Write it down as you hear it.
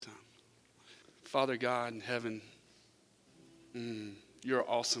Father God in heaven, you're an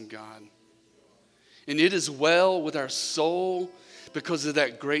awesome God. And it is well with our soul because of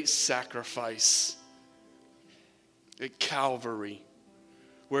that great sacrifice at Calvary,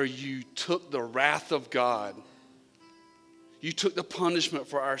 where you took the wrath of God. You took the punishment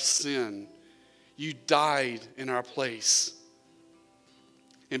for our sin. You died in our place.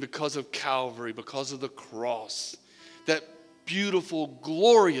 And because of Calvary, because of the cross, that beautiful,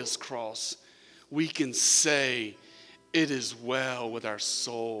 glorious cross, we can say, it is well with our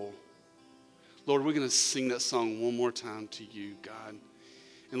soul. Lord, we're going to sing that song one more time to you, God.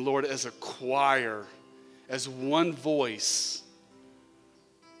 And Lord, as a choir, as one voice,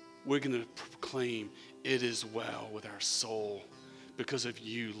 we're going to proclaim, it is well with our soul because of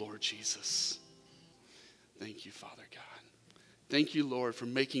you, Lord Jesus. Thank you, Father God. Thank you, Lord, for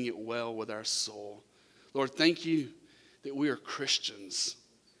making it well with our soul. Lord, thank you that we are Christians.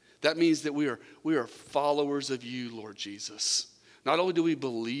 That means that we are followers of you, Lord Jesus. Not only do we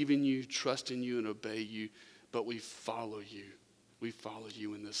believe in you, trust in you, and obey you, but we follow you. We follow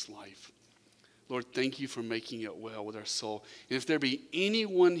you in this life. Lord, thank you for making it well with our soul. And if there be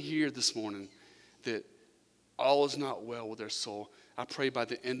anyone here this morning that all is not well with their soul, I pray by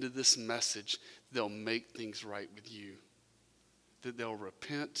the end of this message, they'll make things right with you. That they'll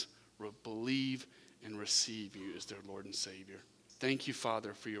repent, believe, and receive you as their Lord and Savior. Thank you,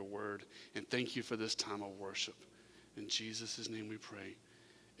 Father, for your word, and thank you for this time of worship. In Jesus' name we pray,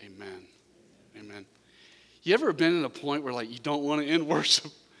 amen. Amen. You ever been in a point where you don't want to end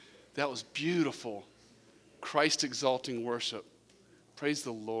worship? That was beautiful. Christ-exalting worship. Praise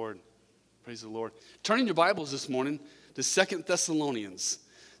the Lord. Praise the Lord. Turning your Bibles this morning to 2 Thessalonians.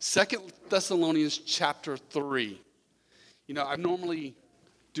 2 Thessalonians chapter 3. I normally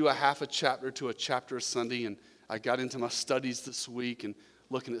do a half a chapter to a chapter a Sunday, and I got into my studies this week and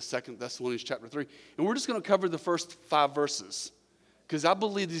looking at 2 Thessalonians chapter 3. And we're just going to cover the first 5 verses because I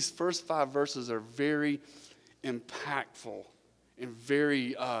believe these first 5 verses are very impactful and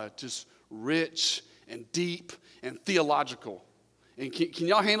very just rich and deep and theological. And can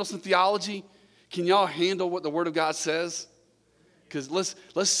y'all handle some theology? Can y'all handle what the Word of God says? Because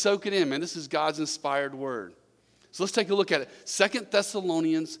let's soak it in, man. This is God's inspired word. So let's take a look at it. 2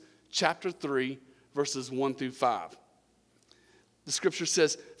 Thessalonians chapter 3, verses 1 through 5. The scripture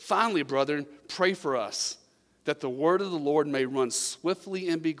says, "Finally, brethren, pray for us, that the word of the Lord may run swiftly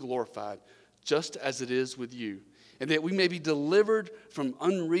and be glorified, just as it is with you, and that we may be delivered from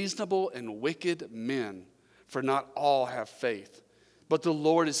unreasonable and wicked men, for not all have faith. But the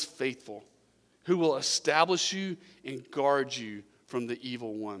Lord is faithful, who will establish you and guard you from the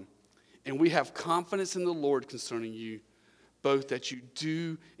evil one. And we have confidence in the Lord concerning you, both that you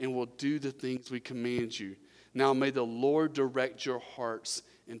do and will do the things we command you. Now may the Lord direct your hearts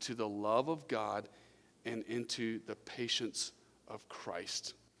into the love of God and into the patience of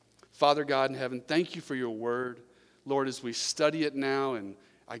Christ." Father God in heaven, thank you for your word. Lord, as we study it now and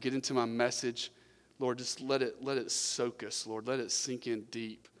I get into my message, Lord, just let it soak us. Lord, let it sink in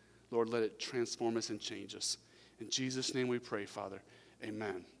deep. Lord, let it transform us and change us. In Jesus' name we pray, Father.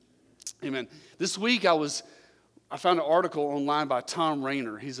 Amen. Amen. This week I found an article online by Tom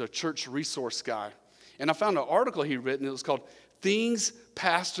Rainer. He's a church resource guy. And I found an article he written. It was called "Things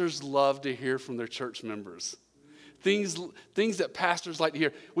Pastors Love to Hear from Their Church Members." Things that pastors like to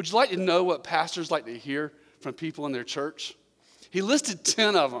hear. Would you like to know what pastors like to hear from people in their church? He listed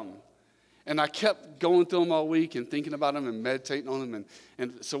 10 of them. And I kept going through them all week and thinking about them and meditating on them.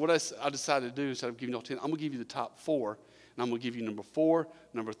 And so what I decided to do, instead of giving you all 10, I'm going to give you the top 4. And I'm going to give you number 4,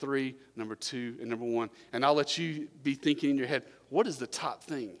 number 3, number 2, and number 1. And I'll let you be thinking in your head, what is the top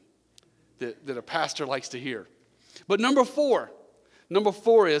thing that a pastor likes to hear? But number 4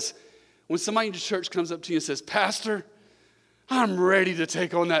 is when somebody in your church comes up to you and says, "Pastor, I'm ready to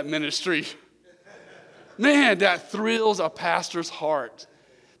take on that ministry." Man, that thrills a pastor's heart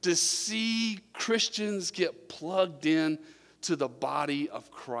to see Christians get plugged in to the body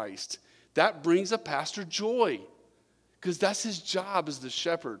of Christ. That brings a pastor joy because that's his job as the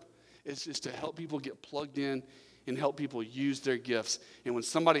shepherd, is to help people get plugged in and help people use their gifts. And when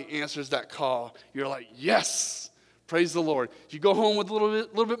somebody answers that call, you're like, yes, praise the Lord. You go home with a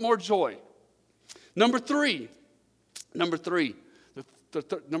little bit more joy. Number three, the number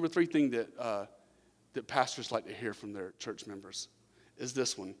 3 thing that pastors like to hear from their church members is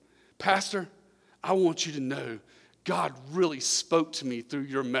this one. "Pastor, I want you to know God really spoke to me through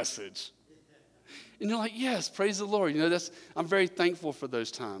your message." And you're like, yes, praise the Lord. I'm very thankful for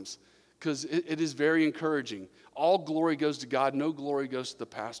those times because it is very encouraging. All glory goes to God. No glory goes to the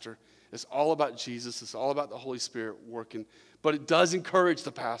pastor. It's all about Jesus. It's all about the Holy Spirit working. But it does encourage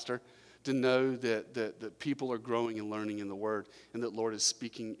the pastor to know that people are growing and learning in the Word and that Lord is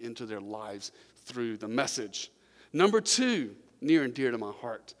speaking into their lives through the message. Number 2, near and dear to my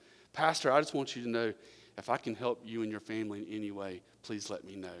heart. Pastor, I just want you to know, if I can help you and your family in any way, please let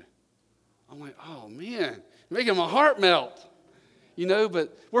me know. I'm like, oh man, making my heart melt.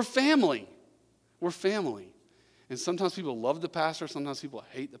 But we're family. We're family. And sometimes people love the pastor, sometimes people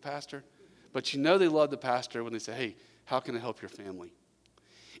hate the pastor. But they love the pastor when they say, hey, how can I help your family?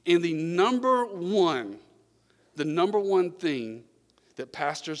 And the number one thing that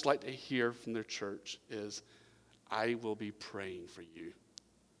pastors like to hear from their church is, I will be praying for you.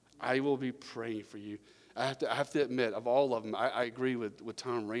 I will be praying for you. I have to admit, of all of them, I agree with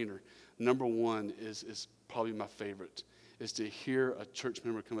Tom Rainer. Number one is probably my favorite, is to hear a church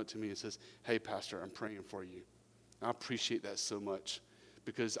member come up to me and says, hey, Pastor, I'm praying for you. I appreciate that so much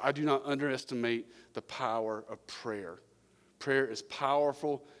because I do not underestimate the power of prayer. Prayer is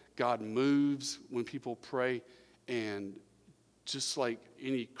powerful. God moves when people pray. And just like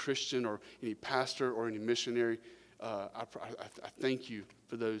any Christian or any pastor or any missionary, I thank you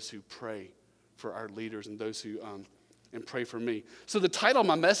for those who pray for our leaders and those who and pray for me. So the title of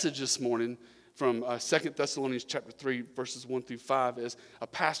my message this morning from 2 Thessalonians chapter 3, verses 1 through 5 is A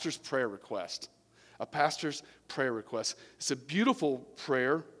Pastor's Prayer Request. A pastor's prayer request. It's a beautiful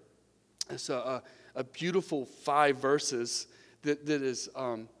prayer. It's a beautiful 5 verses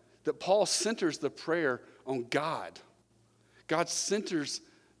that Paul centers the prayer on God. God centers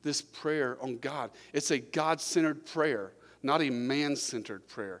this prayer on God. It's a God-centered prayer, not a man-centered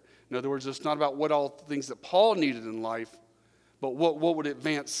prayer. In other words, it's not about what all the things that Paul needed in life, but what would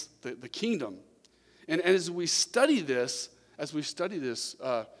advance the kingdom. And as we study this,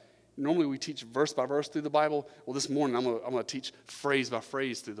 normally we teach verse by verse through the Bible. Well, this morning I'm going to teach phrase by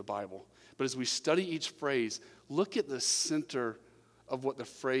phrase through the Bible. But as we study each phrase, look at the center of what the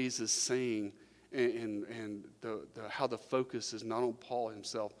phrase is saying and how the focus is not on Paul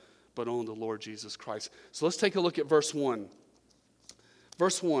himself, but on the Lord Jesus Christ. So let's take a look at verse 1.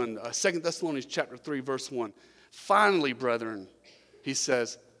 Verse 1, 2 Thessalonians chapter 3, verse 1. Finally, brethren, he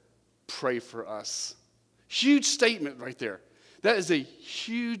says, pray for us. Huge statement right there. That is a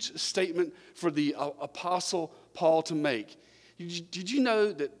huge statement for the apostle Paul to make. Did you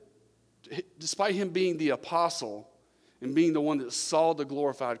know that despite him being the apostle and being the one that saw the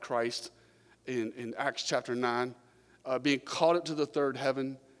glorified Christ in Acts chapter 9, being caught up to the third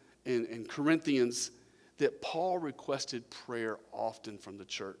heaven in Corinthians, that Paul requested prayer often from the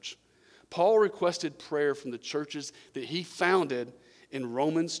church. Paul requested prayer from the churches that he founded in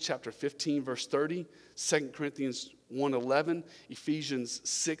Romans chapter 15, verse 30, 2 Corinthians 1:11, Ephesians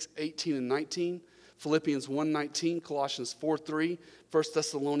 6:18 and 19, Philippians 1:19, Colossians 4:3, 1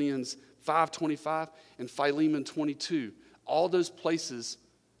 Thessalonians 5:25, and Philemon 22. All those places,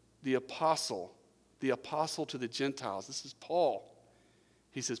 the apostle to the Gentiles, this is Paul.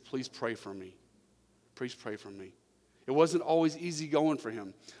 He says, please pray for me. Please pray for me. It wasn't always easy going for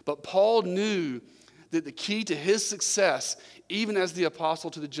him. But Paul knew that the key to his success, even as the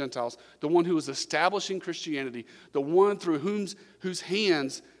apostle to the Gentiles, the one who was establishing Christianity, the one through whose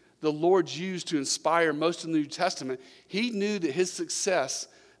hands the Lord used to inspire most of the New Testament, he knew that his success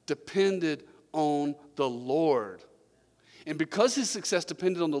depended on the Lord. And because his success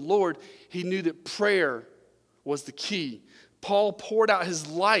depended on the Lord, he knew that prayer was the key. Paul poured out his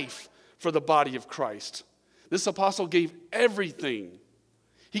life for the body of Christ. This apostle gave everything.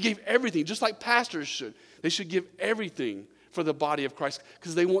 He gave everything, just like pastors should. They should give everything for the body of Christ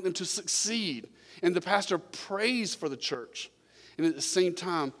because they want them to succeed. And the pastor prays for the church. And at the same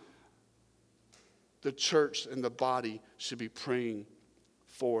time, the church and the body should be praying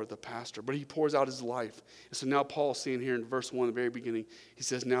for the pastor. But he pours out his life. And so now Paul's saying here in verse 1, the very beginning, he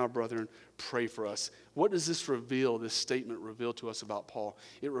says, now, brethren, pray for us. What does this statement reveal to us about Paul?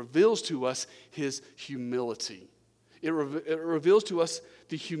 It reveals to us his humility. It reveals to us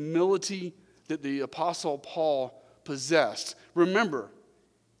the humility that the apostle Paul possessed. Remember,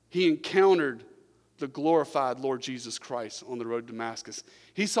 he encountered the glorified Lord Jesus Christ on the road to Damascus.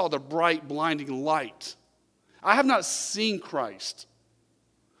 He saw the bright, blinding light. I have not seen Christ.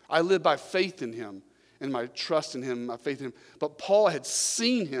 I live by faith in him and my trust in him, my faith in him. But Paul had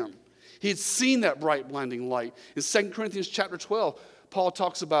seen him. He had seen that bright, blinding light. In 2 Corinthians chapter 12, Paul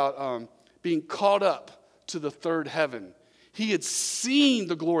talks about being caught up to the third heaven. He had seen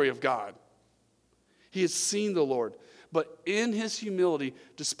the glory of God. He had seen the Lord. But in his humility,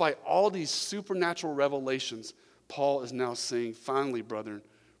 despite all these supernatural revelations, Paul is now saying, finally, brethren,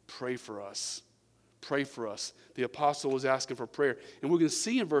 pray for us. Pray for us. The apostle was asking for prayer. And we're going to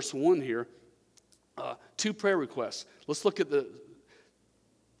see in verse 1 here 2 prayer requests. Let's look at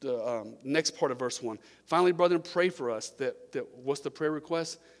next part of verse 1. Finally, brethren, pray for us that what's the prayer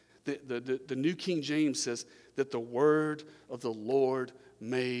request? The New King James says that the word of the Lord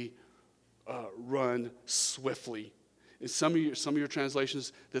may run swiftly. In some of your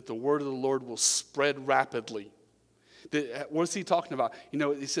translations, that the word of the Lord will spread rapidly. What is he talking about?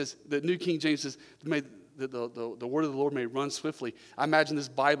 He says, the New King James says, the word of the Lord may run swiftly. I imagine this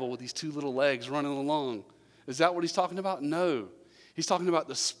Bible with these two little legs running along. Is that what he's talking about? No. He's talking about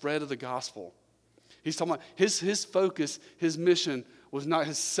the spread of the gospel. He's talking about his focus, his mission was not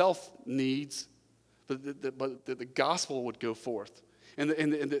his self-needs, but that the gospel would go forth. And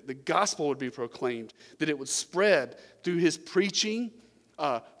the gospel would be proclaimed, that it would spread through his preaching,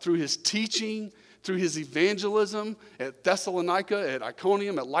 through his teaching, through his evangelism at Thessalonica, at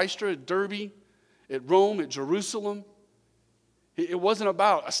Iconium, at Lystra, at Derbe, at Rome, at Jerusalem. It wasn't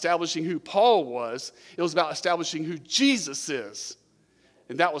about establishing who Paul was. It was about establishing who Jesus is.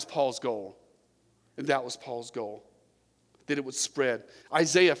 And that was Paul's goal. That it would spread.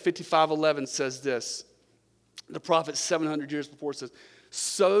 Isaiah 55:11 says this. The prophet 700 years before says,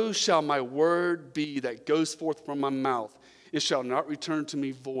 so shall my word be that goes forth from my mouth. It shall not return to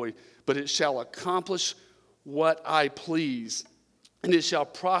me void, but it shall accomplish what I please, and it shall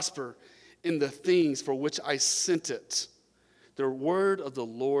prosper in the things for which I sent it. The word of the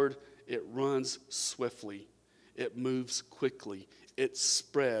Lord, it runs swiftly. It moves quickly. It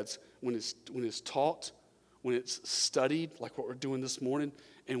spreads when it's taught, when it's studied, like what we're doing this morning,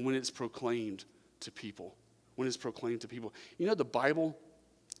 and when it's proclaimed to people. The Bible,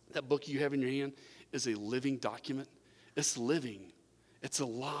 that book you have in your hand, is a living document. It's living. It's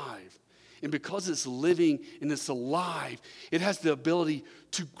alive. And because it's living and it's alive, it has the ability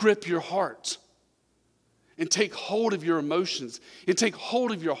to grip your heart and take hold of your emotions and take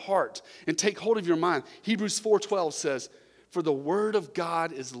hold of your heart and take hold of your mind. Hebrews 4:12 says, for the word of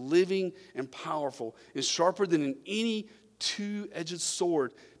God is living and powerful and sharper than any two-edged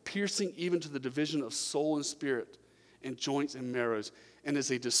sword, piercing even to the division of soul and spirit and joints and marrows, and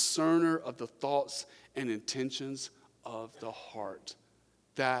is a discerner of the thoughts and intentions of the heart.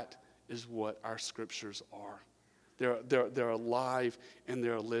 That is what our scriptures are. They're alive and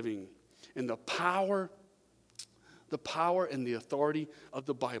they're living. And the power and the authority of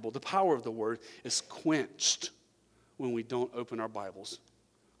the Bible, the power of the word, is quenched when we don't open our Bibles.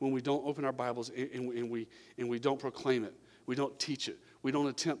 When we don't open our Bibles and we don't proclaim it. We don't teach it. We don't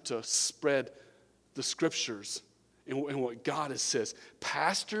attempt to spread the scriptures and what God has says.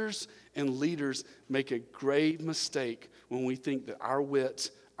 Pastors and leaders make a grave mistake when we think that our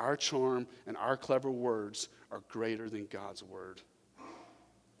wit, our charm, and our clever words are greater than God's word.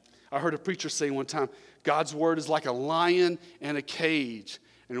 I heard a preacher say one time, God's word is like a lion in a cage.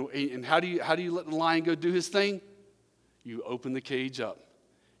 And how do you let the lion go do his thing? You open the cage up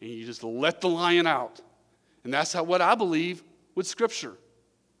and you just let the lion out. And that's what I believe with Scripture.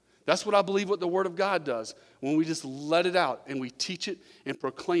 That's what I believe what the Word of God does. When we just let it out and we teach it and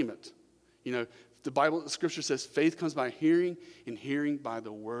proclaim it. The Bible, the Scripture says faith comes by hearing and hearing by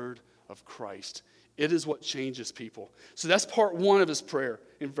the Word of Christ. It is what changes people. So that's part one of his prayer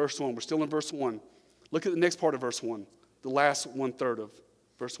in verse 1. We're still in verse 1. Look at the next part of verse 1, the last 1/3 of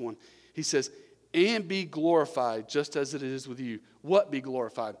verse 1. He says, and be glorified just as it is with you. What be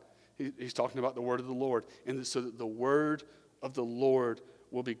glorified? He's talking about the word of the Lord. And so that the word of the Lord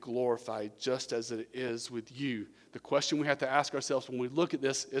will be glorified just as it is with you. The question we have to ask ourselves when we look at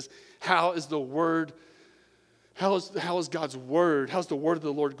this is, how is God's word, how's the word of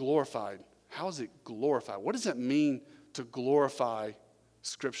the Lord glorified? How is it glorified? What does that mean to glorify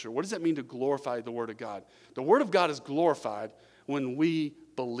Scripture? What does that mean to glorify the word of God? The word of God is glorified when we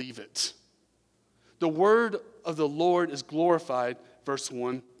believe it. The word of the Lord is glorified, verse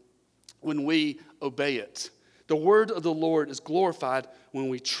 1, when we obey it. The word of the Lord is glorified when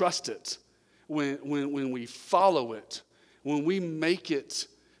we trust it, when we follow it, when we make it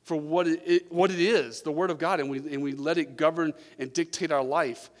for what it is, the word of God, and we let it govern and dictate our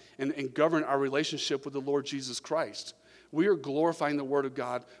life and govern our relationship with the Lord Jesus Christ. We are glorifying the word of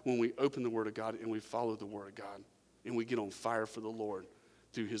God when we open the word of God and we follow the word of God and we get on fire for the Lord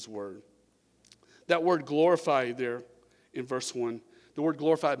through his word. That word glorify there in verse 1, the word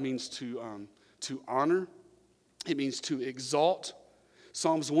glorify means to honor. It means to exalt.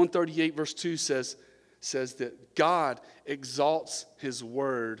 Psalms 138 verse 2 says that God exalts his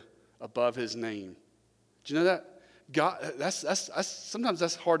word above his name. Do you know that? God, that's sometimes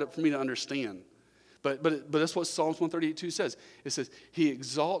that's hard for me to understand. But that's what Psalms 138:2 says. It says he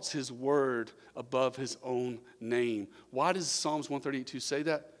exalts his word above his own name. Why does Psalms 138:2 say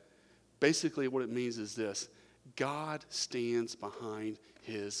that? Basically what it means is this. God stands behind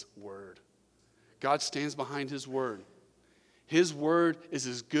his word. God stands behind his word. His word is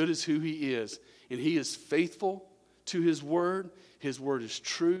as good as who he is, and he is faithful to his word. His word is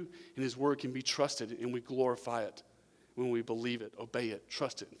true, and his word can be trusted, and we glorify it when we believe it, obey it,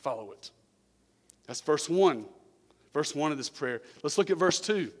 trust it, and follow it. That's verse 1. Verse 1 of this prayer. Let's look at verse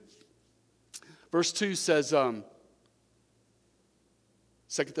 2. Verse 2 says, 2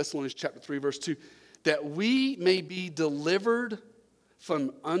 Thessalonians chapter 3, verse 2, that we may be delivered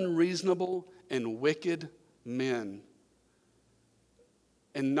from unreasonable and wicked men.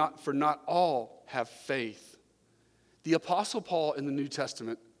 And not all have faith. The Apostle Paul in the New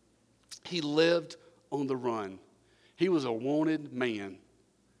Testament, he lived on the run. He was a wanted man.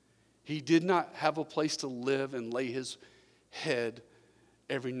 He did not have a place to live and lay his head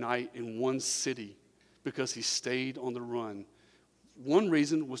every night in one city because he stayed on the run. One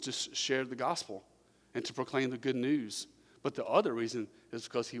reason was to share the gospel and to proclaim the good news. But the other reason is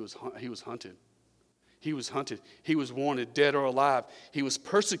because he was hunted. He was hunted. He was wanted, dead or alive. He was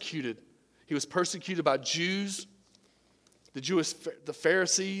persecuted. He was persecuted by Jews, the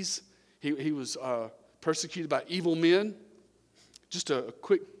Pharisees. He was persecuted by evil men. Just a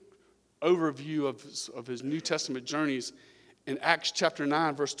quick overview of his New Testament journeys. In Acts chapter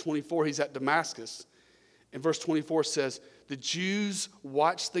 9, verse 24, he's at Damascus. And verse 24 says, the Jews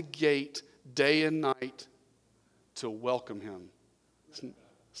watched the gate day and night to welcome him.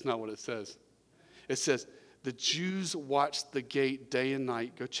 It's not what it says. It says, the Jews watched the gate day and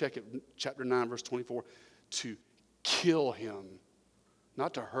night. Go check it, chapter 9, verse 24, to kill him.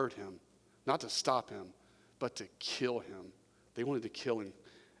 Not to hurt him, not to stop him, but to kill him. They wanted to kill him.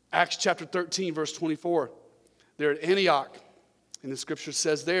 Acts chapter 13, verse 24. They're at Antioch. And the scripture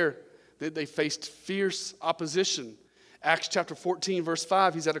says there that they faced fierce opposition. Acts chapter 14, verse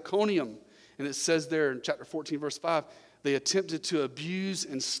 5, he's at Iconium. And it says there in chapter 14, verse 5, they attempted to abuse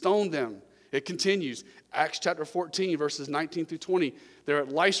and stone them. It continues. Acts chapter 14, verses 19 through 20. They're at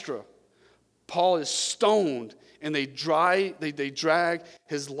Lystra. Paul is stoned, and they drag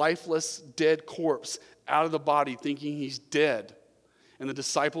his lifeless, dead corpse out of the body, thinking he's dead. And the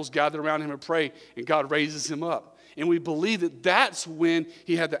disciples gather around him and pray, and God raises him up. And we believe that that's when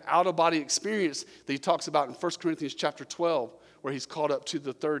he had the out-of-body experience that he talks about in 1 Corinthians chapter 12, where he's called up to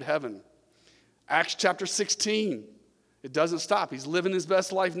the third heaven. Acts chapter 16, it doesn't stop. He's living his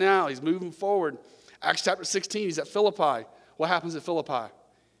best life now. He's moving forward. Acts chapter 16, he's at Philippi. What happens at Philippi?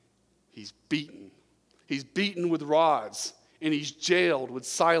 He's beaten. He's beaten with rods, and he's jailed with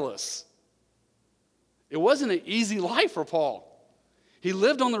Silas. It wasn't an easy life for Paul. He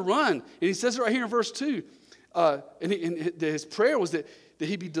lived on the run, and he says it right here in verse 2. And his prayer was that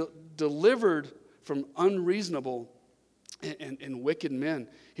he be delivered from unreasonable and wicked men.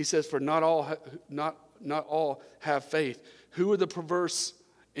 He says, for not all have faith. Who are the perverse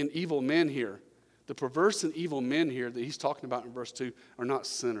and evil men here? The perverse and evil men here that he's talking about in verse 2 are not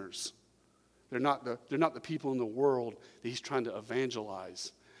sinners. They're not the people in the world that he's trying to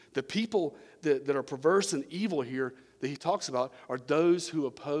evangelize. The people that are perverse and evil here that he talks about are those who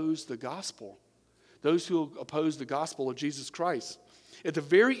oppose the gospel. Those who oppose the gospel of Jesus Christ. At the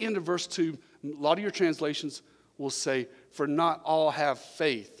very end of verse 2, a lot of your translations will say, for not all have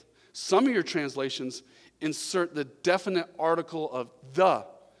faith. Some of your translations insert the definite article of the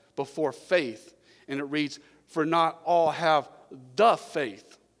before faith. And it reads, for not all have the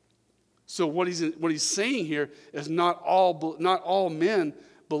faith. So what he's saying here is not all men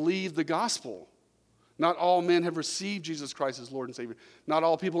believe the gospel. Not all men have received Jesus Christ as Lord and Savior. Not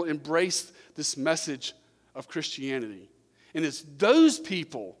all people embrace this message of Christianity. And it's those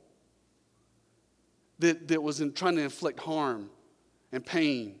people that was trying to inflict harm and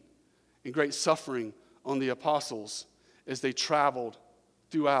pain and great suffering on the apostles as they traveled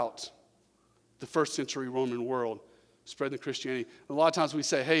throughout the first century Roman world, spreading Christianity. And a lot of times we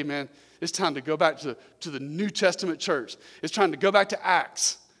say, hey man, it's time to go back to the New Testament church. It's time to go back to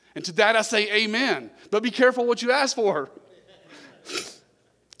Acts. And to that I say amen. But be careful what you ask for.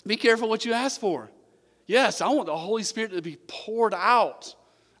 Be careful what you ask for. Yes, I want the Holy Spirit to be poured out.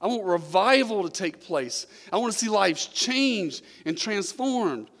 I want revival to take place. I want to see lives changed and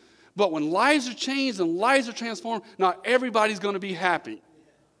transformed. But when lives are changed and lives are transformed, not everybody's going to be happy.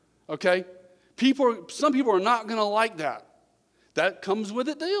 Okay? Some people are not going to like that. That comes with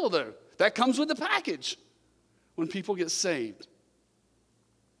the deal, though. That comes with the package when people get saved.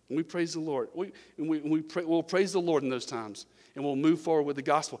 And we praise the Lord. We'll praise the Lord in those times, and we'll move forward with the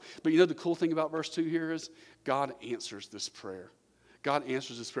gospel. But you know the cool thing about verse 2 here is God answers this prayer. God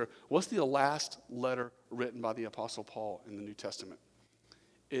answers this prayer. What's the last letter written by the Apostle Paul in the New Testament?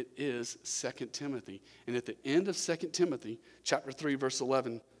 It is 2 Timothy. And at the end of 2 Timothy, chapter 3, verse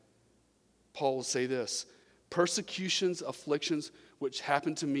 11, Paul will say this: persecutions, afflictions, which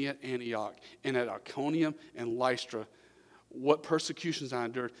happened to me at Antioch and at Iconium and Lystra, what persecutions I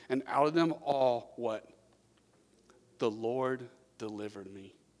endured, and out of them all, what? The Lord delivered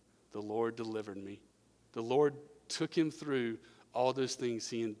me. The Lord delivered me. The Lord took him through all those things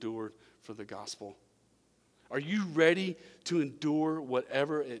he endured for the gospel. Are you ready to endure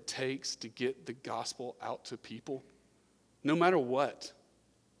whatever it takes to get the gospel out to people? No matter what.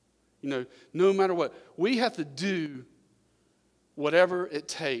 No matter what. We have to do whatever it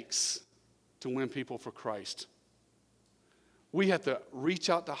takes to win people for Christ. We have to reach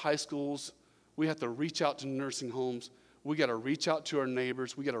out to high schools. We have to reach out to nursing homes. We got to reach out to our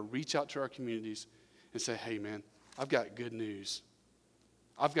neighbors. We got to reach out to our communities and say, hey, man, I've got good news.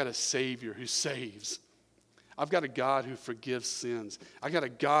 I've got a Savior who saves. I've got a God who forgives sins. I got a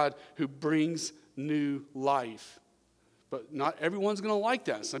God who brings new life. But not everyone's going to like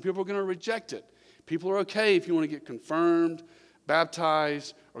that. Some people are going to reject it. People are okay if you want to get confirmed,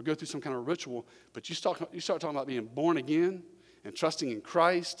 baptized, or go through some kind of ritual. But you start talking about being born again and trusting in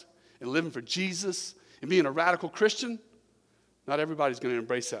Christ and living for Jesus and being a radical Christian. Not everybody's going to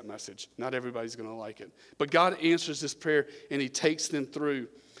embrace that message. Not everybody's going to like it. But God answers this prayer, and he takes them through.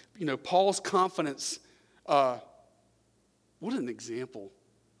 Paul's confidence, what an example,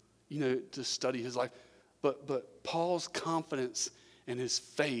 to study his life. But Paul's confidence and his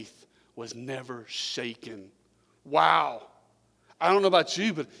faith was never shaken. Wow. I don't know about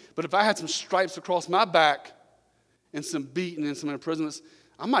you, but if I had some stripes across my back and some beating and some imprisonments,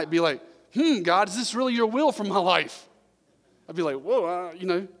 I might be like, God, is this really your will for my life? I'd be like, whoa,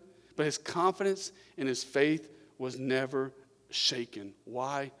 But his confidence and his faith was never shaken.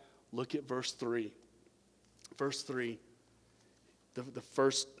 Why? Look at verse 3. Verse 3, the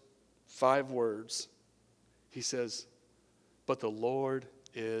first 5 words, he says, but the Lord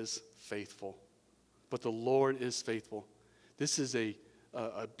is faithful. But the Lord is faithful. This is a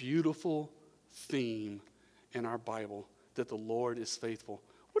beautiful theme in our Bible, that the Lord is faithful.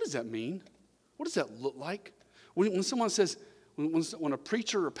 What does that mean? What does that look like? When someone says, when a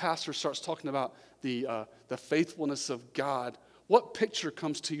preacher or pastor starts talking about the faithfulness of God, what picture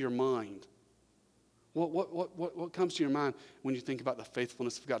comes to your mind? What comes to your mind when you think about the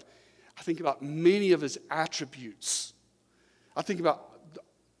faithfulness of God? I think about many of his attributes. I think about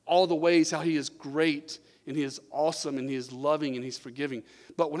all the ways how he is great and he is awesome and he is loving and he's forgiving.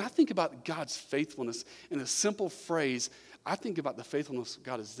 But when I think about God's faithfulness in a simple phrase, I think about the faithfulness of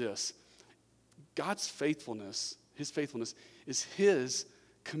God as this. God's faithfulness, his faithfulness, is his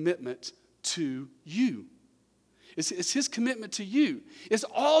commitment to you. It's his commitment to you. It's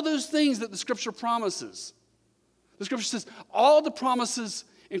all those things that the Scripture promises. The Scripture says all the promises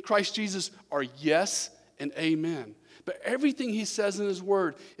in Christ Jesus are yes and amen. But everything he says in his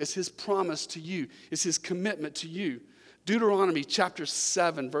word is his promise to you. It's his commitment to you. Deuteronomy chapter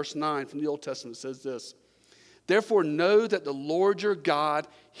 7, verse 9 from the Old Testament says this. Therefore know that the Lord your God,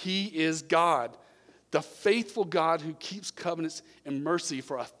 he is God, the faithful God who keeps covenants and mercy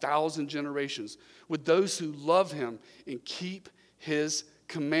for 1,000 generations with those who love him and keep his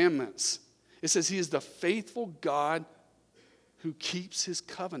commandments. It says he is the faithful God who keeps his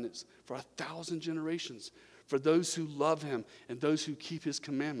covenants for 1,000 generations for those who love him and those who keep his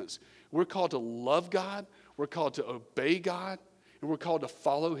commandments. We're called to love God, we're called to obey God, and we're called to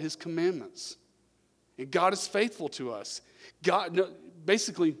follow his commandments. And God is faithful to us.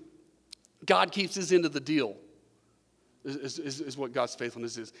 Basically, God keeps his end of the deal, is what God's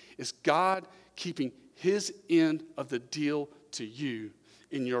faithfulness is. It's God keeping his end of the deal to you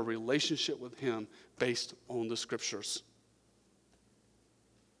in your relationship with him based on the Scriptures.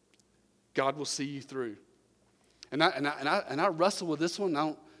 God will see you through. And I wrestle with this one.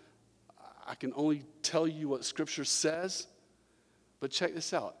 I can only tell you what Scripture says, but check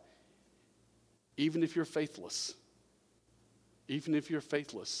this out. Even if you're faithless,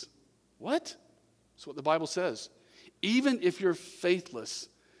 what? That's what the Bible says. Even if you're faithless,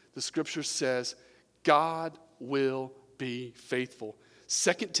 the Scripture says God will be faithful.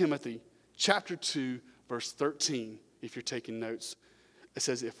 2 Timothy chapter 2, verse 13, if you're taking notes. It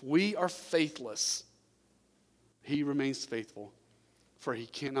says, if we are faithless, he remains faithful, for he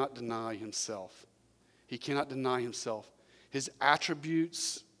cannot deny himself. He cannot deny himself. His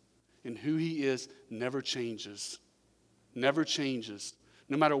attributes and who he is never changes. Never changes.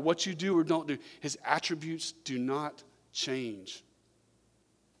 No matter what you do or don't do, his attributes do not change.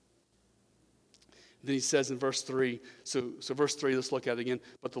 Then he says in verse 3, so verse 3, let's look at it again.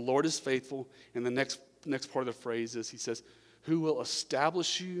 But the Lord is faithful. And the next part of the phrase is, he says, who will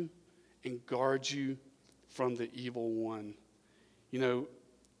establish you and guard you from the evil one. You know,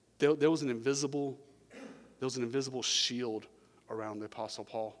 there was an invisible shield around the Apostle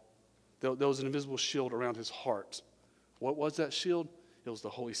Paul. There was an invisible shield around his heart. What was that shield? It was the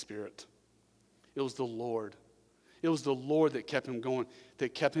Holy Spirit. It was the Lord. It was the Lord that kept him going,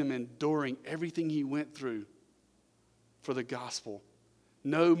 that kept him enduring everything he went through for the gospel.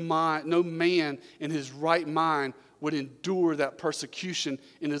 No man in his right mind would endure that persecution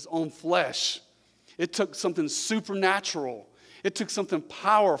in his own flesh. It took something supernatural. It took something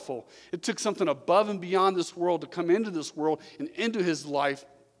powerful. It took something above and beyond this world to come into this world and into his life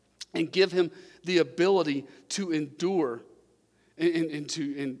and give him the ability to endure and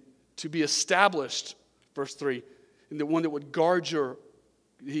to be established. Verse 3, and the one that would guard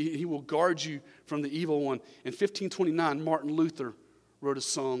he will guard you from the evil one. In 1529, Martin Luther wrote a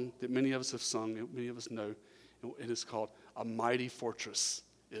song that many of us have sung, and many of us know. It is called, "A Mighty Fortress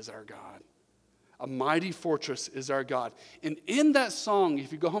is Our God." A mighty fortress is our God. And in that song,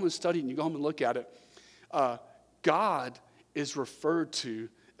 if you go home and study it and you go home and look at it, God is referred to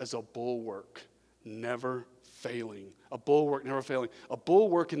as a bulwark, never failing. A bulwark, never failing. A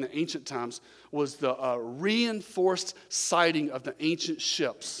bulwark in the ancient times was the reinforced siding of the ancient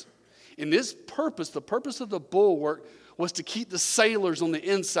ships. And the purpose of the bulwark was to keep the sailors on the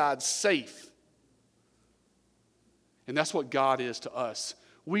inside safe. And that's what God is to us.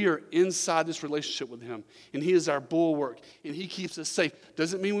 We are inside this relationship with him, and he is our bulwark, and he keeps us safe.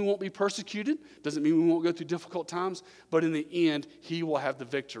 Doesn't mean we won't be persecuted, doesn't mean we won't go through difficult times, but in the end, he will have the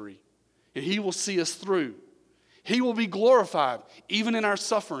victory, and he will see us through. He will be glorified, even in our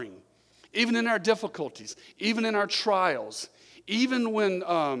suffering, even in our difficulties, even in our trials, even when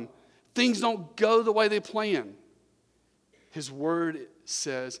things don't go the way they plan. His word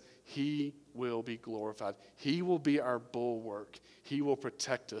says he will be glorified. He will be our bulwark. He will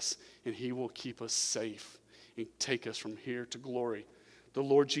protect us, and he will keep us safe and take us from here to glory. The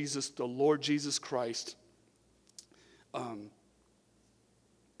Lord Jesus Christ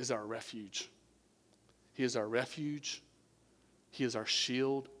is our refuge. He is our refuge. He is our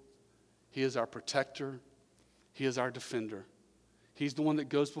shield. He is our protector. He is our defender. He's the one that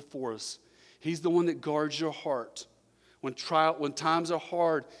goes before us. He's the one that guards your heart. When times are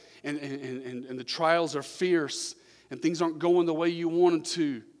hard and the trials are fierce and things aren't going the way you want them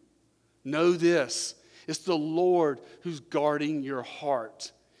to, know this. It's the Lord who's guarding your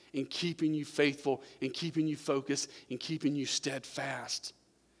heart and keeping you faithful and keeping you focused and keeping you steadfast.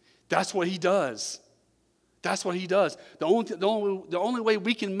 That's what he does. That's what he does. The only way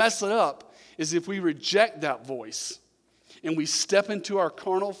we can mess it up is if we reject that voice and we step into our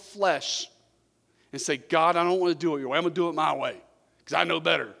carnal flesh and say, God, I don't want to do it your way. I'm going to do it my way because I know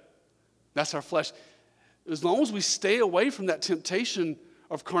better. That's our flesh. As long as we stay away from that temptation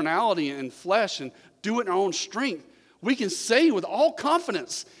of carnality and flesh and do it in our own strength, we can say with all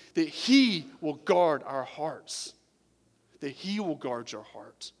confidence that he will guard our hearts, that he will guard your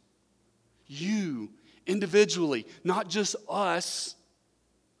heart. You, individually, not just us,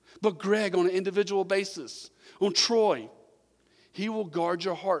 but Greg on an individual basis, on Troy. He will guard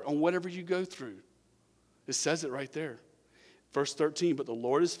your heart on whatever you go through. It says it right there. Verse 13, but the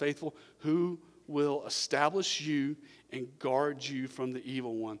Lord is faithful, who will establish you and guard you from the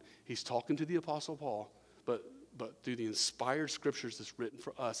evil one. He's talking to the Apostle Paul, but through the inspired scriptures that's written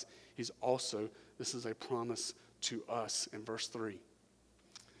for us, this is a promise to us in verse 3.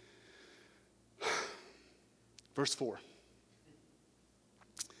 Verse 4.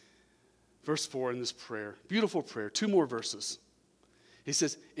 Verse 4 in this prayer, beautiful prayer, 2 more verses. He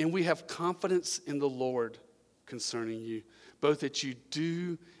says, and we have confidence in the Lord concerning you, both that you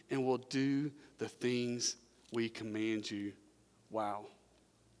do and will do the things we command you. Wow.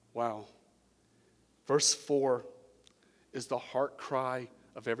 Wow. Verse 4 is the heart cry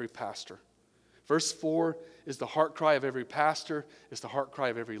of every pastor. Verse 4 is the heart cry of every pastor. It's the heart cry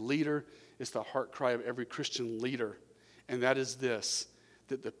of every leader. It's the heart cry of every Christian leader. And that is this,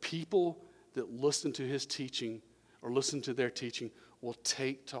 that the people that listen to his teaching or listen to their teaching will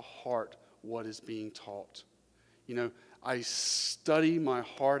take to heart what is being taught. You know, I study my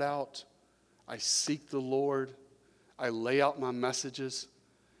heart out. I seek the Lord. I lay out my messages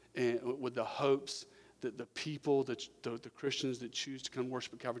and with the hopes that the people, the Christians that choose to come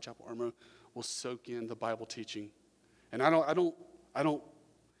worship at Calvary Chapel Armo will soak in the Bible teaching. And I don't,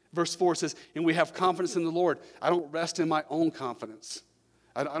 verse 4 says, and we have confidence in the Lord. I don't rest in my own confidence.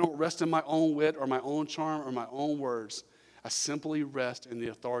 I don't rest in my own wit or my own charm or my own words. I simply rest in the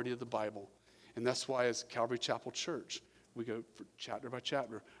authority of the Bible. And that's why as Calvary Chapel Church, we go chapter by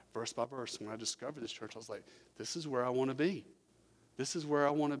chapter, verse by verse. When I discovered this church, I was like, this is where I want to be. This is where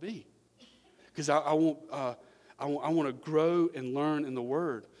I want to be. Because I want to grow and learn in the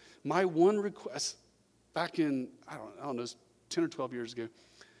Word. My one request, back in, I don't know, 10 or 12 years ago,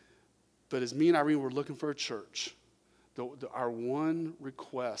 but as me and Irene were looking for a church, our one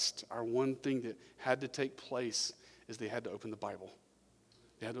request, our one thing that had to take place is they had to open the Bible.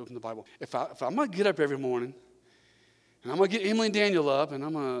 They had to open the Bible. If I'm going to get up every morning, and I'm going to get Emily and Daniel up, and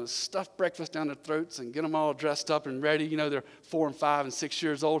I'm going to stuff breakfast down their throats and get them all dressed up and ready. You know, they're 4 and 5 and 6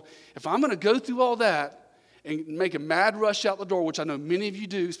 years old. If I'm going to go through all that and make a mad rush out the door, which I know many of you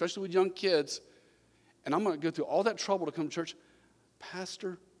do, especially with young kids, and I'm going to go through all that trouble to come to church,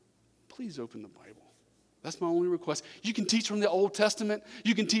 Pastor, please open the Bible. That's my only request. You can teach from the Old Testament.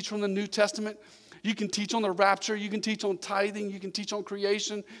 You can teach from the New Testament. You can teach on the rapture. You can teach on tithing. You can teach on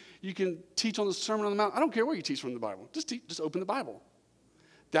creation. You can teach on the Sermon on the Mount. I don't care where you teach from the Bible. Just open the Bible.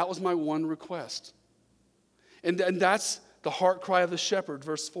 That was my one request. And that's the heart cry of the shepherd,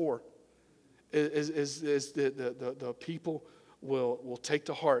 verse 4, is the people will take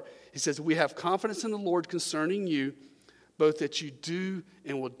to heart. He says, we have confidence in the Lord concerning you, both that you do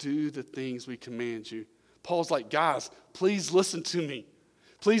and will do the things we command you. Paul's like, guys, please listen to me.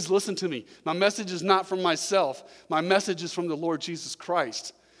 Please listen to me. My message is not from myself. My message is from the Lord Jesus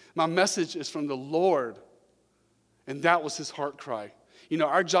Christ. My message is from the Lord. And that was his heart cry. You know,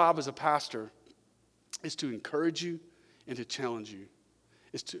 our job as a pastor is to encourage you and to challenge you.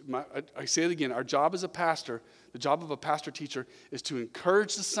 I say it again, our job as a pastor, the job of a pastor teacher, is to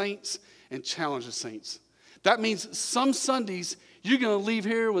encourage the saints and challenge the saints. That means some Sundays you're going to leave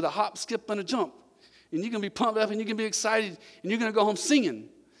here with a hop, skip, and a jump. And you're going to be pumped up and you're going to be excited and you're going to go home singing.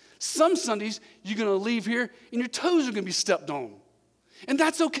 Some Sundays you're going to leave here and your toes are going to be stepped on. And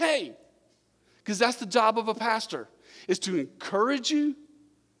that's okay. Because that's the job of a pastor, is to encourage you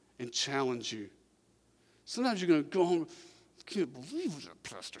and challenge you. Sometimes you're going to go home, I can't believe that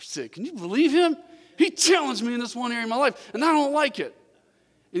pastor said. Can you believe him? He challenged me in this one area of my life and I don't like it.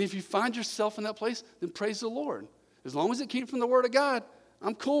 And if you find yourself in that place, then praise the Lord. As long as it came from the Word of God,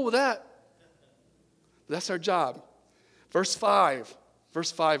 I'm cool with that. But that's our job. Verse 5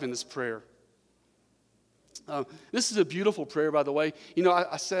 in this prayer. This is a beautiful prayer, by the way. You know,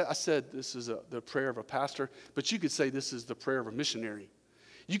 I said this is the prayer of a pastor, but you could say this is the prayer of a missionary.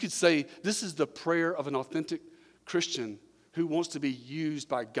 You could say this is the prayer of an authentic Christian who wants to be used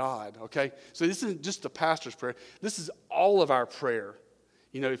by God, okay? So this isn't just the pastor's prayer. This is all of our prayer.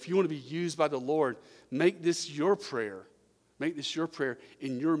 You know, if you want to be used by the Lord, make this your prayer. Make this your prayer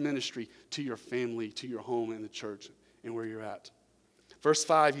in your ministry to your family, to your home, and the church, and where you're at. Verse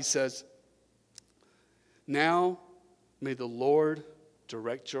 5, he says, now may the Lord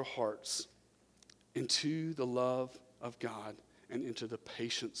direct your hearts into the love of God and into the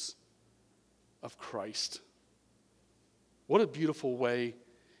patience of Christ. What a beautiful way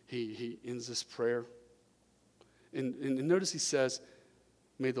he ends this prayer. And notice he says,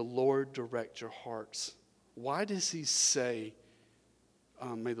 may the Lord direct your hearts. Why does he say,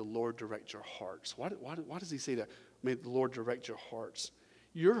 may the Lord direct your hearts? Why does he say that? May the Lord direct your hearts.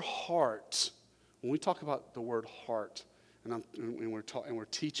 Your heart, when we talk about the word heart, and we're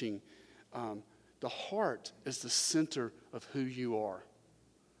teaching, the heart is the center of who you are.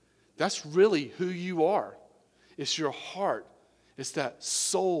 That's really who you are. It's your heart. It's that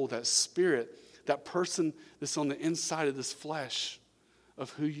soul, that spirit, that person that's on the inside of this flesh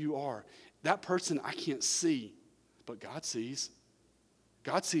of who you are. That person I can't see, but God sees.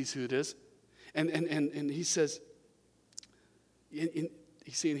 God sees who it is. And he says, he's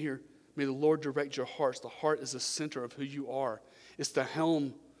saying here, may the Lord direct your hearts. The heart is the center of who you are. It's the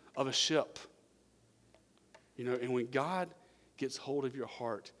helm of a ship. You know, and when God gets hold of your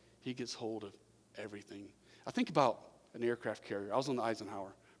heart, he gets hold of everything. I think about an aircraft carrier. I was on the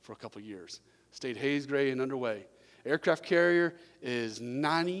Eisenhower for a couple of years. Stayed Hayes, Gray, and underway. Aircraft carrier is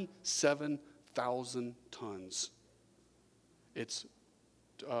 97,000 tons. It's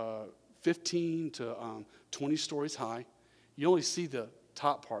 15 to 20 stories high. You only see the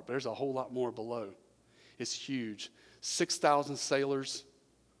top part, but there's a whole lot more below. It's huge. 6,000 sailors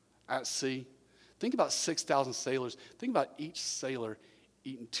at sea. Think about 6,000 sailors. Think about each sailor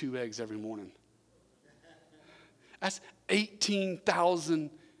eating 2 eggs every morning. That's 18,000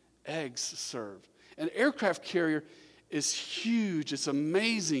 eggs served. An aircraft carrier is huge. It's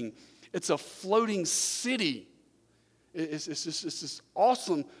amazing. It's a floating city. It's this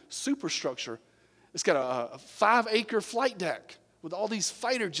awesome superstructure. It's got a 5-acre flight deck with all these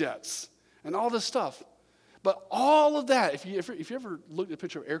fighter jets and all this stuff. But all of that, if you ever looked at a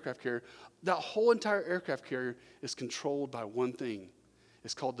picture of an aircraft carrier, that whole entire aircraft carrier is controlled by one thing.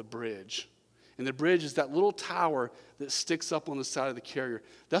 is called the bridge. And the bridge is that little tower that sticks up on the side of the carrier.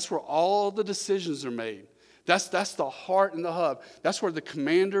 That's where all the decisions are made. That's the heart and the hub. That's where the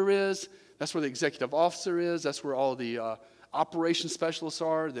commander is. That's where the executive officer is. That's where all the operations specialists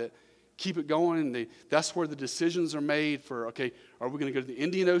are that keep it going. And that's where the decisions are made for, okay, are we going to go to the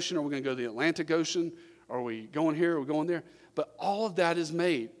Indian Ocean? Are we going to go to the Atlantic Ocean? Are we going here? Are we going there? But all of that is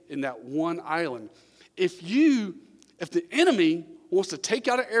made in that one island. If the enemy wants to take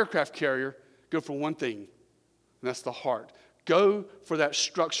out an aircraft carrier, go for one thing, and that's the heart. Go for that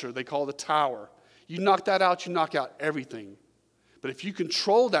structure they call the tower. You knock that out, you knock out everything. But if you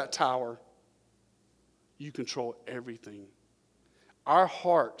control that tower, you control everything. Our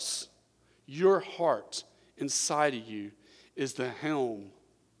hearts, your heart inside of you is the helm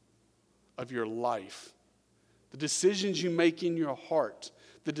of your life. The decisions you make in your heart,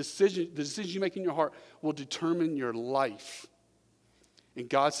 the decisions you make in your heart will determine your life. And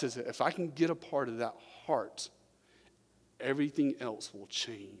God says that if I can get a part of that heart, everything else will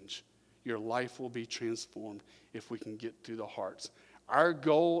change. Your life will be transformed if we can get through the hearts. Our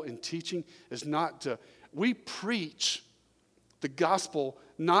goal in teaching is we preach the gospel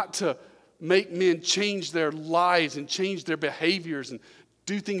not to make men change their lives and change their behaviors and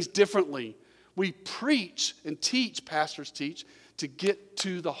do things differently. We preach and teach, pastors teach, to get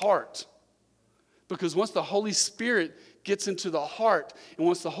to the heart. Because once the Holy Spirit gets into the heart, and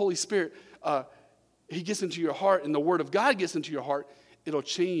once the Holy Spirit, He gets into your heart, and the Word of God gets into your heart, it'll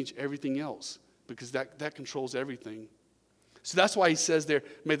change everything else, because that controls everything. So that's why He says there,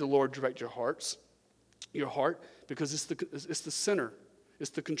 may the Lord direct your heart, because it's the center,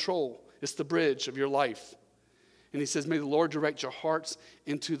 it's the control, it's the bridge of your life. And He says, may the Lord direct your hearts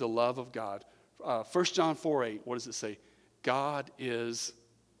into the love of God. 1 John 4:8, what does it say? God is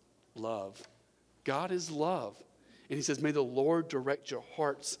love. God is love. And He says, may the Lord direct your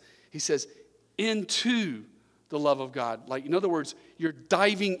hearts, He says, into the love of God. Like, in other words, you're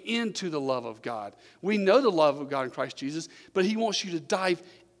diving into the love of God. We know the love of God in Christ Jesus, but He wants you to dive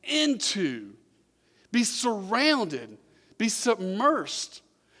into, be surrounded, be submersed,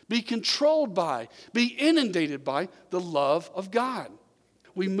 be controlled by, be inundated by the love of God.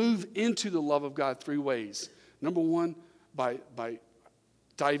 We move into the love of God three ways. Number one, by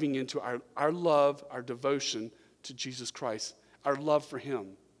diving into our love, our devotion to Jesus Christ, our love for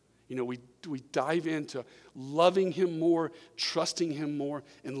Him. You know, we dive into loving Him more, trusting Him more,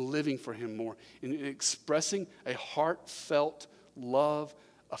 and living for Him more, and expressing a heartfelt love,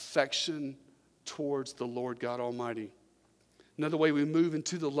 affection towards the Lord God Almighty. Another way we move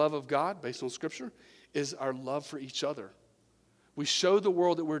into the love of God, based on Scripture, is our love for each other. We show the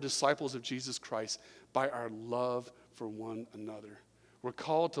world that we're disciples of Jesus Christ by our love for one another. We're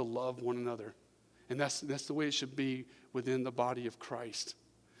called to love one another. And that's the way it should be within the body of Christ,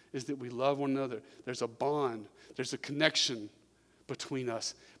 is that we love one another. There's a bond. There's a connection between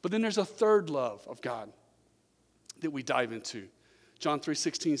us. But then there's a third love of God that we dive into. John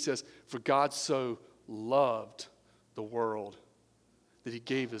 3:16 says, for God so loved the world that He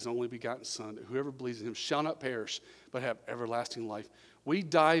gave His only begotten Son, that whoever believes in Him shall not perish, but have everlasting life. We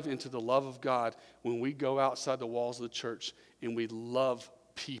dive into the love of God when we go outside the walls of the church and we love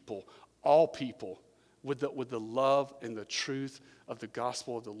people, all people, with the love and the truth of the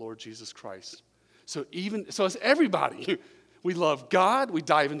gospel of the Lord Jesus Christ. So it's everybody. We love God. We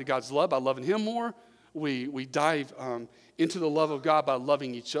dive into God's love by loving Him more. We dive into the love of God by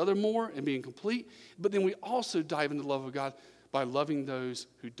loving each other more and being complete. But then we also dive into the love of God by loving those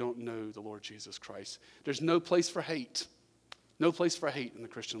who don't know the Lord Jesus Christ. There's no place for hate. No place for hate in the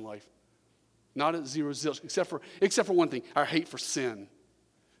Christian life. Not at zero zilch, except for one thing, our hate for sin.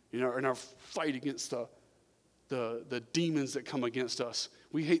 You know, and our fight against the demons that come against us.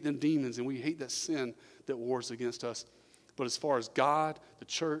 We hate them demons, and we hate that sin that wars against us. But as far as God, the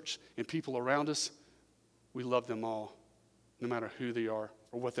church, and people around us, we love them all, no matter who they are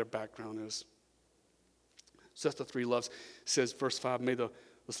or what their background is. So that's the three loves. It says, verse 5,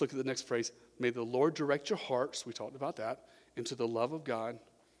 let's look at the next phrase. May the Lord direct your hearts, we talked about that, into the love of God.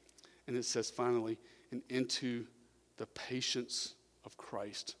 And it says finally, and into the patience of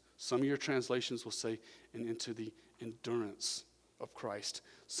Christ. Some of your translations will say, and into the endurance of Christ.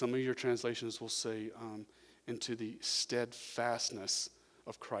 Some of your translations will say, into the steadfastness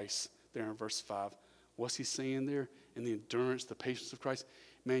of Christ, there in verse 5. What's he saying there? In the endurance, the patience of Christ.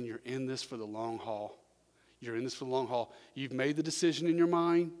 Man, you're in this for the long haul. You're in this for the long haul. You've made the decision in your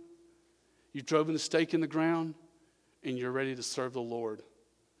mind. You've driven the stake in the ground, and you're ready to serve the Lord.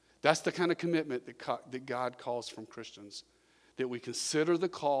 That's the kind of commitment that God calls from Christians. That we consider the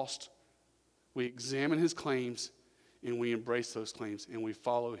cost, we examine His claims, and we embrace those claims, and we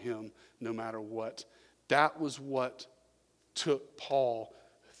follow him no matter what. That was what took Paul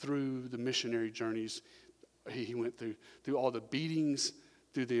through the missionary journeys he went through all the beatings,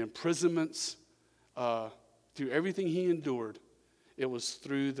 through the imprisonments, through everything he endured. It was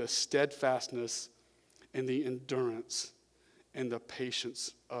through the steadfastness and the endurance and the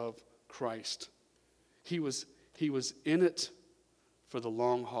patience of Christ. He was in it for the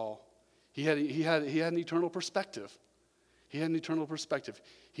long haul. He had an eternal perspective. He had an eternal perspective.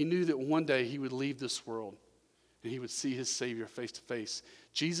 He knew that one day he would leave this world and he would see his Savior face to face.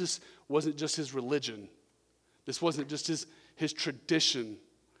 Jesus wasn't just his religion. This wasn't just his tradition,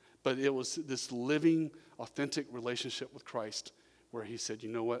 but it was this living, authentic relationship with Christ where he said, you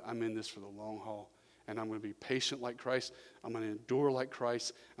know what, I'm in this for the long haul, and I'm going to be patient like Christ, I'm going to endure like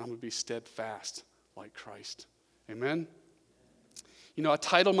Christ, and I'm going to be steadfast like Christ. Amen? You know, I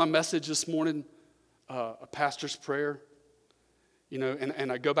titled my message this morning, A Pastor's Prayer. You know,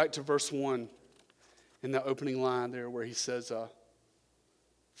 and I go back to verse 1 in that opening line there where he says,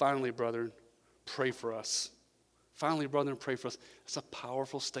 finally, brethren, pray for us. Finally, brethren, pray for us. That's a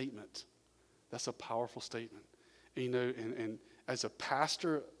powerful statement. That's a powerful statement. And, you know, and as a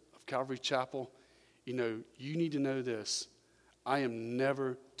pastor of Calvary Chapel, you know, you need to know this. I am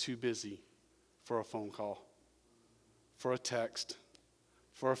never too busy for a phone call, for a text,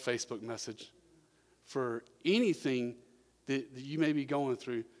 for a Facebook message, for anything that you may be going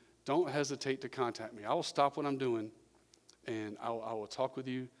through. Don't hesitate to contact me. I will stop what I'm doing, and I will talk with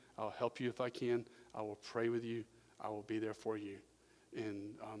you. I'll help you if I can. I will pray with you. I will be there for you.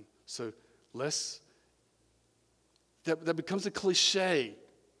 And so that becomes a cliche.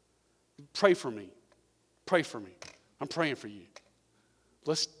 Pray for me. Pray for me. I'm praying for you.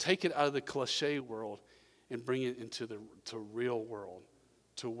 Let's take it out of the cliche world and bring it into the real world,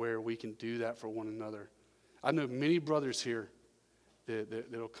 to where we can do that for one another. I know many brothers here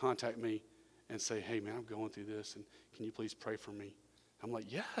that'll contact me and say, hey, man, I'm going through this, and can you please pray for me? I'm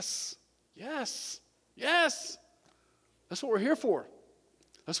like, yes, yes, yes. That's what we're here for.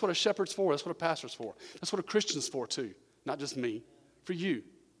 That's what a shepherd's for. That's what a pastor's for. That's what a Christian's for, too. Not just me, for you.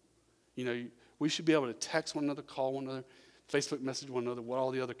 You know, we should be able to text one another, call one another, Facebook message one another, what all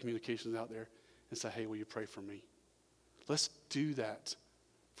the other communications out there, and say, hey, will you pray for me? Let's do that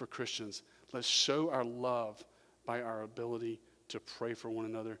for Christians. Let's show our love by our ability to pray for one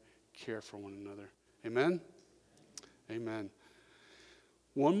another, care for one another. Amen? Amen.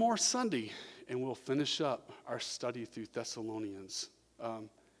 One more Sunday, and we'll finish up our study through Thessalonians.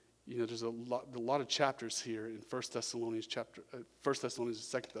 You know, there's a lot of chapters here in 1 Thessalonians and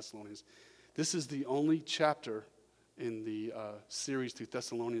 2 Thessalonians. This is the only chapter in the series through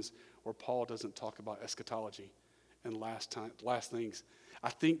Thessalonians where Paul doesn't talk about eschatology and last things. I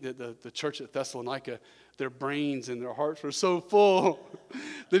think that the church at Thessalonica, their brains and their hearts were so full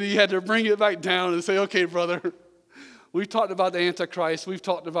that he had to bring it back down and say, okay, brother, we've talked about the Antichrist. We've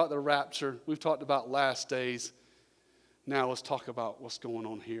talked about the rapture. We've talked about last days. Now let's talk about what's going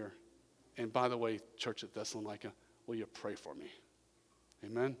on here. And by the way, church at Thessalonica, will you pray for me?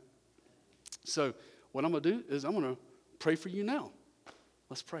 Amen? So what I'm going to do is I'm going to pray for you now.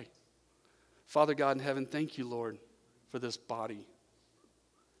 Let's pray. Father God in heaven, thank you, Lord, for this body.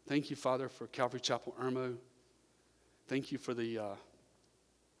 Thank you, Father, for Calvary Chapel Irmo. Thank you for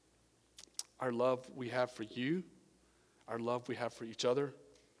our love we have for you, our love we have for each other,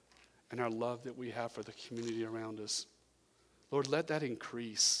 and our love that we have for the community around us. Lord, let that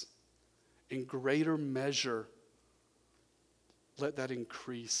increase in greater measure. Let that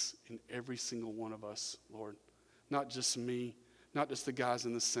increase in every single one of us, Lord. Not just me, not just the guys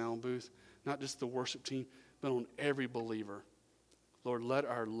in the sound booth, not just the worship team, but on every believer. Lord, let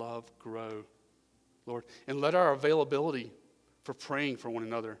our love grow, Lord, and let our availability for praying for one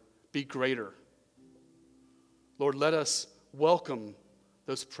another be greater. Lord, let us welcome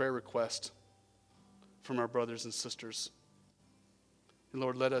those prayer requests from our brothers and sisters. And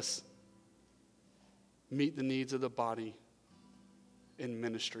Lord, let us meet the needs of the body in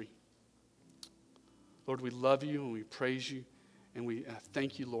ministry. Lord, we love you and we praise you, and we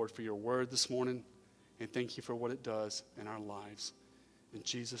thank you, Lord, for your word this morning, and thank you for what it does in our lives. In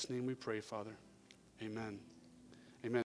Jesus' name we pray, Father. Amen. Amen.